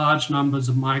want large numbers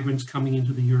of migrants coming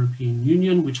into the European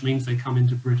Union, which means they come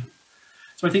into Britain.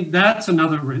 So I think that's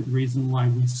another reason why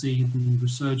we see the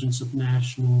resurgence of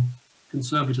national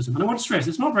conservatism. And I want to stress,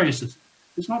 it's not racism.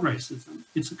 It's not racism.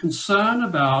 It's a concern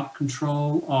about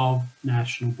control of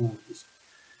national borders.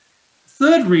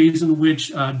 Third reason,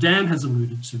 which Dan has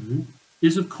alluded to,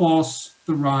 is of course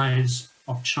the rise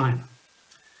of China.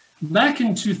 Back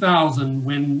in 2000,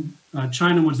 when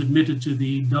China was admitted to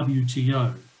the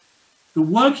WTO, the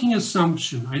working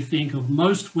assumption, I think, of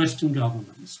most Western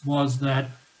governments was that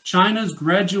China's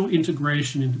gradual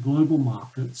integration into global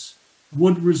markets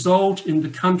would result in the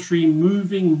country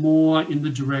moving more in the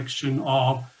direction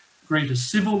of greater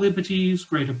civil liberties,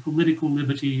 greater political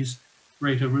liberties,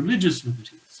 greater religious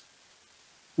liberties.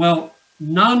 Well,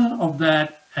 none of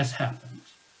that has happened.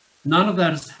 None of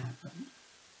that has happened.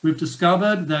 We've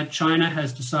discovered that China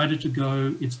has decided to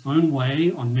go its own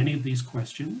way on many of these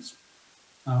questions.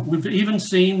 We've even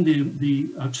seen the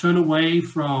turn away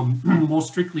from more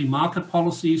strictly market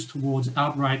policies towards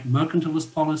outright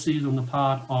mercantilist policies on the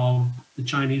part of the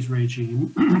Chinese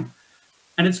regime.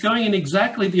 And it's going in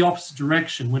exactly the opposite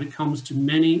direction when it comes to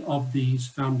many of these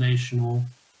foundational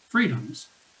freedoms.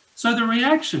 So the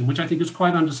reaction, which I think is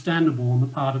quite understandable on the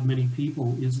part of many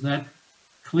people, is that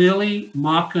clearly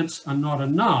markets are not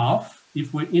enough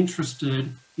if we're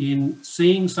interested in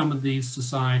seeing some of these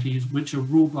societies which are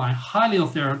ruled by highly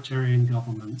authoritarian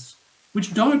governments,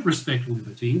 which don't respect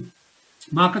liberty.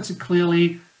 Markets are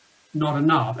clearly not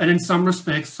enough. And in some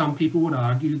respects, some people would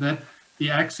argue that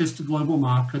the access to global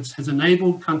markets has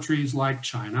enabled countries like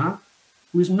China,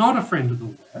 who is not a friend of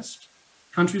the West,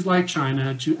 countries like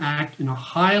China to act in a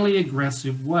highly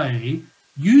aggressive way,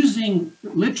 using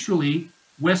literally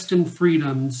Western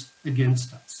freedoms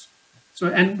against us. So,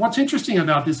 and what's interesting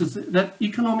about this is that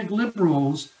economic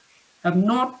liberals have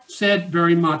not said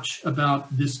very much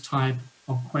about this type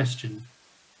of question.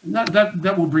 And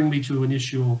that will bring me to an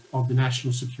issue of the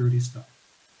national security stuff.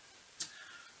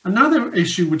 Another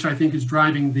issue which I think is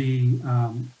driving the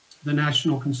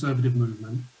national conservative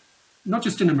movement, not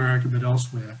just in America but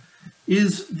elsewhere,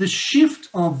 is the shift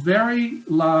of very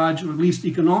large, or at least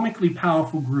economically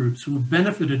powerful groups who have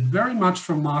benefited very much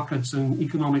from markets and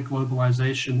economic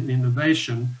globalization and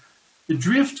innovation, the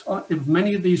drift of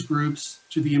many of these groups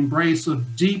to the embrace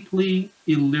of deeply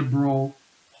illiberal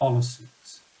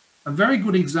policies. A very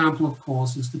good example, of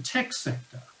course, is the tech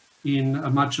sector in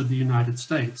much of the United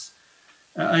States.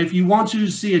 If you want to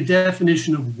see a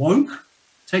definition of woke,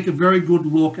 take a very good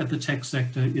look at the tech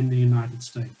sector in the United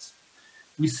States.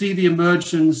 We see the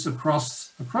emergence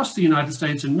across the United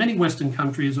States and many Western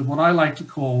countries of what I like to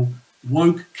call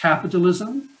woke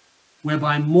capitalism,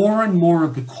 whereby more and more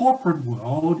of the corporate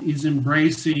world is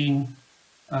embracing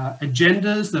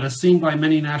agendas that are seen by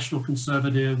many national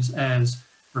conservatives as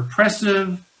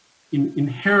repressive,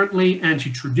 inherently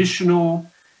anti-traditional,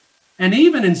 and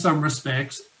even in some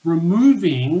respects,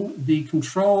 removing the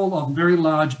control of very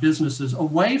large businesses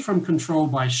away from control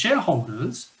by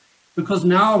shareholders, because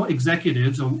now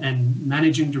executives and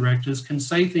managing directors can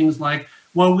say things like,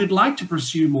 well, we'd like to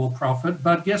pursue more profit,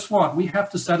 but guess what? We have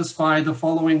to satisfy the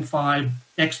following 5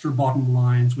 extra bottom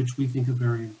lines, which we think are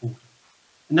very important.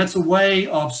 And that's a way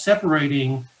of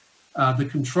separating the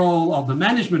control of the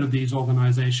management of these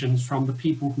organizations from the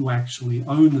people who actually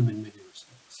own them in many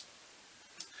respects.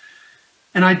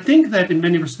 And I think that in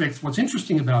many respects, what's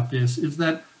interesting about this is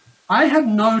that I have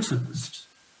noticed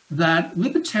that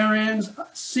libertarians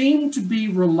seem to be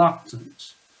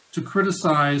reluctant to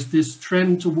criticize this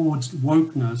trend towards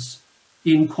wokeness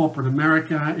in corporate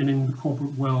America and in the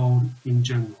corporate world in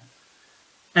general.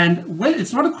 And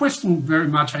it's not a question very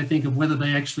much, I think, of whether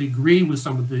they actually agree with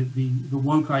some of the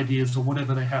woke ideas or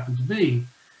whatever they happen to be.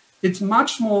 It's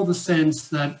much more the sense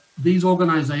that these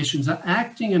organizations are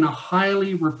acting in a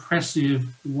highly repressive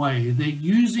way. They're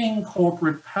using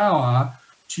corporate power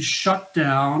to shut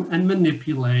down and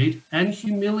manipulate and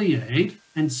humiliate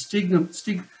and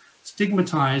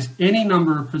stigmatize any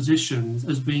number of positions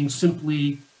as being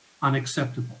simply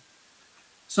unacceptable.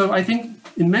 So I think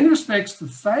in many respects, the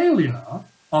failure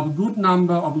of a good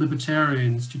number of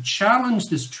libertarians to challenge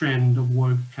this trend of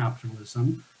woke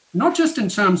capitalism, not just in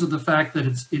terms of the fact that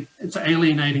it's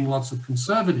alienating lots of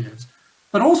conservatives,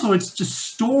 but also it's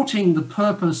distorting the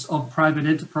purpose of private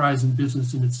enterprise and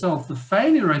business in itself. The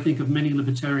failure, I think, of many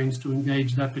libertarians to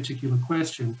engage that particular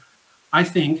question, I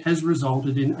think, has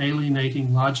resulted in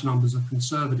alienating large numbers of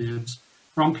conservatives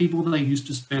from people that they used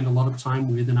to spend a lot of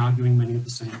time with and arguing many of the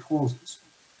same causes.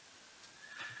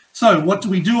 So what do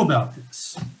we do about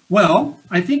this? Well,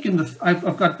 I think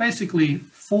I've got basically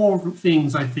 4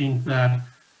 things I think that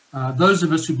those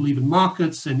of us who believe in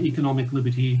markets and economic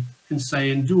liberty can say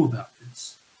and do about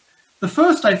this. The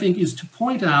first, I think, is to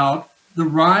point out the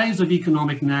rise of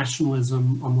economic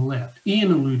nationalism on the left.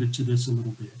 Ian alluded to this a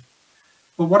little bit.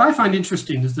 But what I find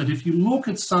interesting is that if you look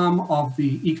at some of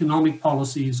the economic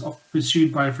policies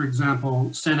pursued by, for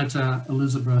example, Senator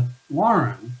Elizabeth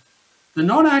Warren, they're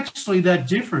not actually that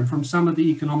different from some of the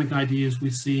economic ideas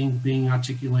we're seeing being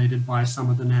articulated by some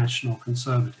of the national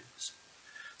conservatives.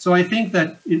 So I think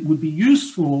that it would be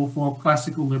useful for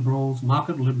classical liberals,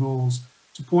 market liberals,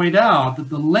 to point out that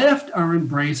the left are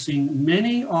embracing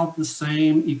many of the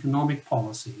same economic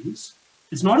policies.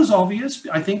 It's not as obvious,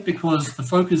 I think, because the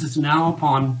focus is now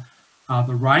upon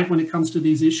the right when it comes to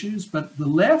these issues, but the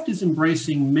left is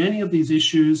embracing many of these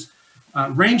issues,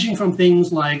 ranging from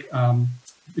things like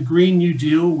the Green New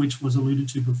Deal, which was alluded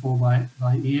to before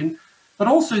by Ian, but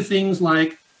also things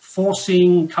like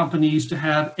forcing companies to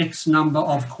have X number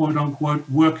of quote-unquote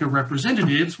worker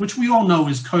representatives, which we all know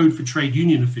is code for trade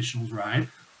union officials, right,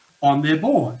 on their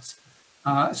boards.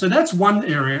 So that's one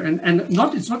area, and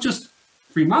it's not just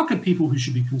free market people who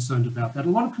should be concerned about that. A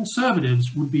lot of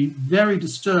conservatives would be very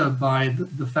disturbed by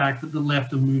the fact that the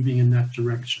left are moving in that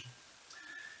direction.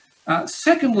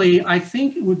 Secondly, I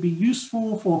think it would be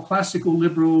useful for classical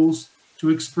liberals to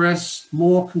express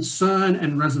more concern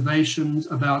and reservations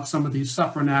about some of these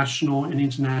supranational and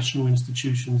international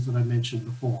institutions that I mentioned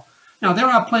before. Now, there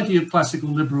are plenty of classical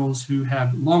liberals who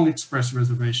have long expressed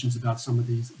reservations about some of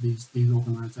these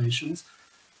organizations,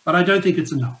 but I don't think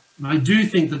it's enough. And I do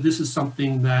think that this is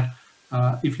something that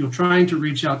if you're trying to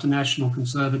reach out to national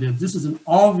conservatives, this is an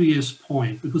obvious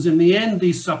point, because in the end,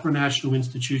 these supranational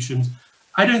institutions,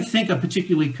 I don't think are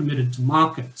particularly committed to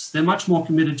markets. They're much more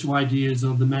committed to ideas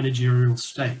of the managerial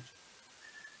state.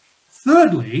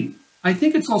 Thirdly, I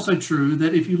think it's also true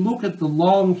that if you look at the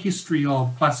long history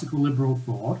of classical liberal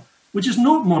thought, which is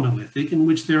not monolithic, in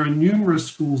which there are numerous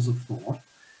schools of thought,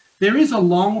 there is a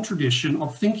long tradition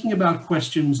of thinking about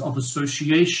questions of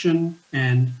association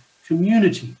and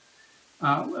community.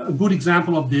 A good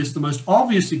example of this, the most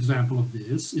obvious example of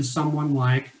this, is someone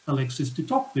like Alexis de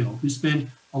Tocqueville, who spent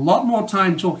a lot more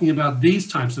time talking about these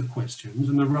types of questions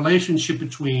and the relationship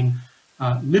between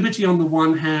liberty on the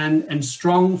one hand and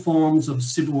strong forms of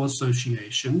civil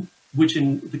association, which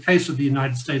in the case of the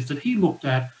United States that he looked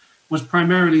at was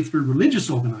primarily through religious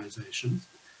organizations.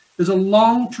 There's a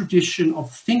long tradition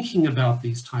of thinking about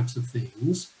these types of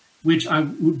things, which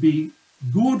would be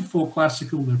good for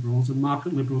classical liberals and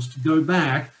market liberals to go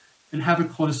back and have a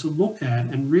closer look at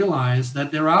and realize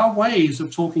that there are ways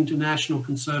of talking to national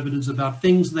conservatives about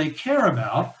things they care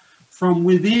about from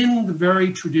within the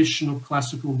very tradition of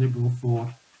classical liberal thought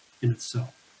in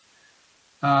itself.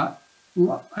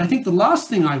 I think the last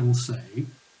thing I will say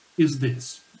is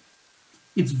this.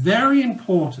 It's very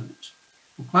important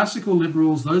for classical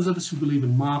liberals, those of us who believe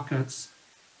in markets,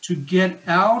 to get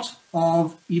out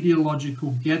of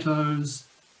ideological ghettos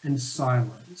and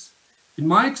silos. In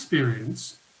my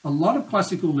experience, a lot of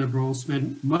classical liberals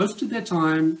spend most of their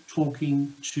time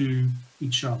talking to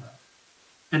each other.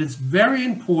 And it's very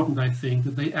important, I think,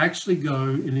 that they actually go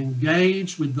and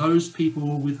engage with those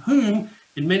people with whom,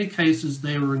 in many cases,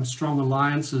 they were in strong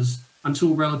alliances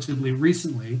until relatively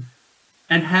recently,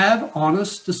 and have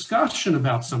honest discussion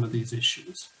about some of these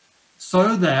issues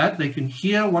so that they can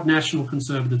hear what national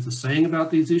conservatives are saying about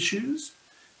these issues,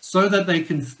 so that they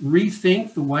can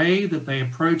rethink the way that they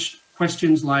approach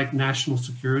questions like national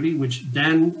security, which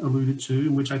Dan alluded to,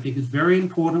 and which I think is very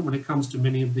important when it comes to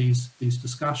many of these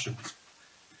discussions.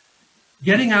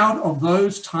 Getting out of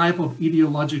those type of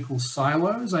ideological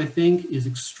silos, I think, is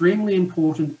extremely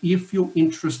important if you're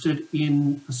interested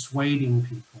in persuading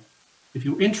people. If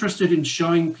you're interested in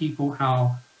showing people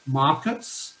how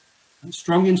markets and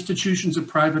strong institutions of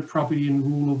private property and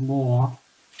rule of law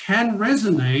can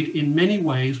resonate in many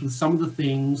ways with some of the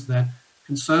things that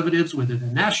conservatives, whether they're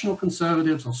national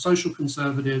conservatives or social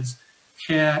conservatives,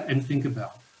 care and think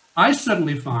about. I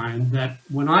certainly find that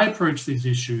when I approach these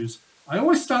issues, I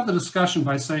always start the discussion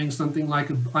by saying something like,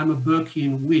 I'm a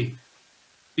Burkean Whig,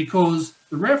 because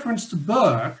the reference to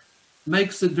Burke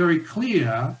makes it very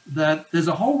clear that there's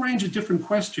a whole range of different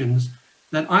questions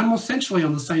that I'm essentially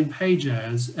on the same page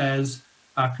as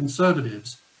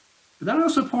conservatives. But then I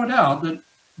also point out that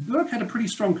Burke had a pretty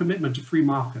strong commitment to free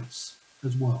markets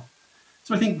as well.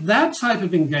 So I think that type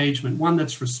of engagement, one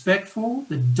that's respectful,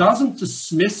 that doesn't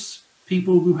dismiss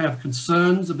people who have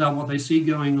concerns about what they see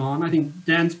going on. I think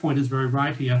Dan's point is very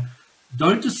right here.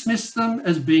 Don't dismiss them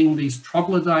as being these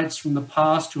troglodytes from the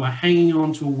past who are hanging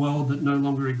on to a world that no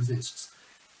longer exists.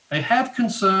 They have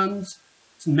concerns.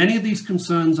 Many of these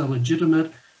concerns are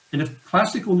legitimate. And if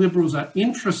classical liberals are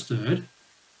interested,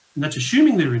 and that's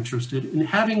assuming they're interested, in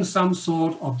having some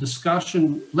sort of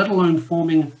discussion, let alone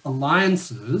forming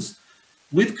alliances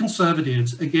with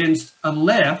conservatives against a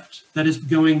left that is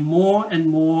going more and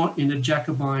more in a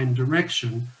Jacobin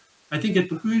direction, I think it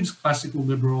behooves classical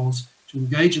liberals to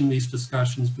engage in these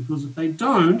discussions, because if they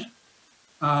don't,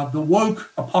 the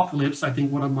woke apocalypse, I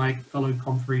think one of my fellow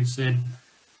confreres said,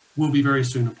 will be very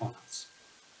soon upon us.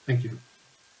 Thank you.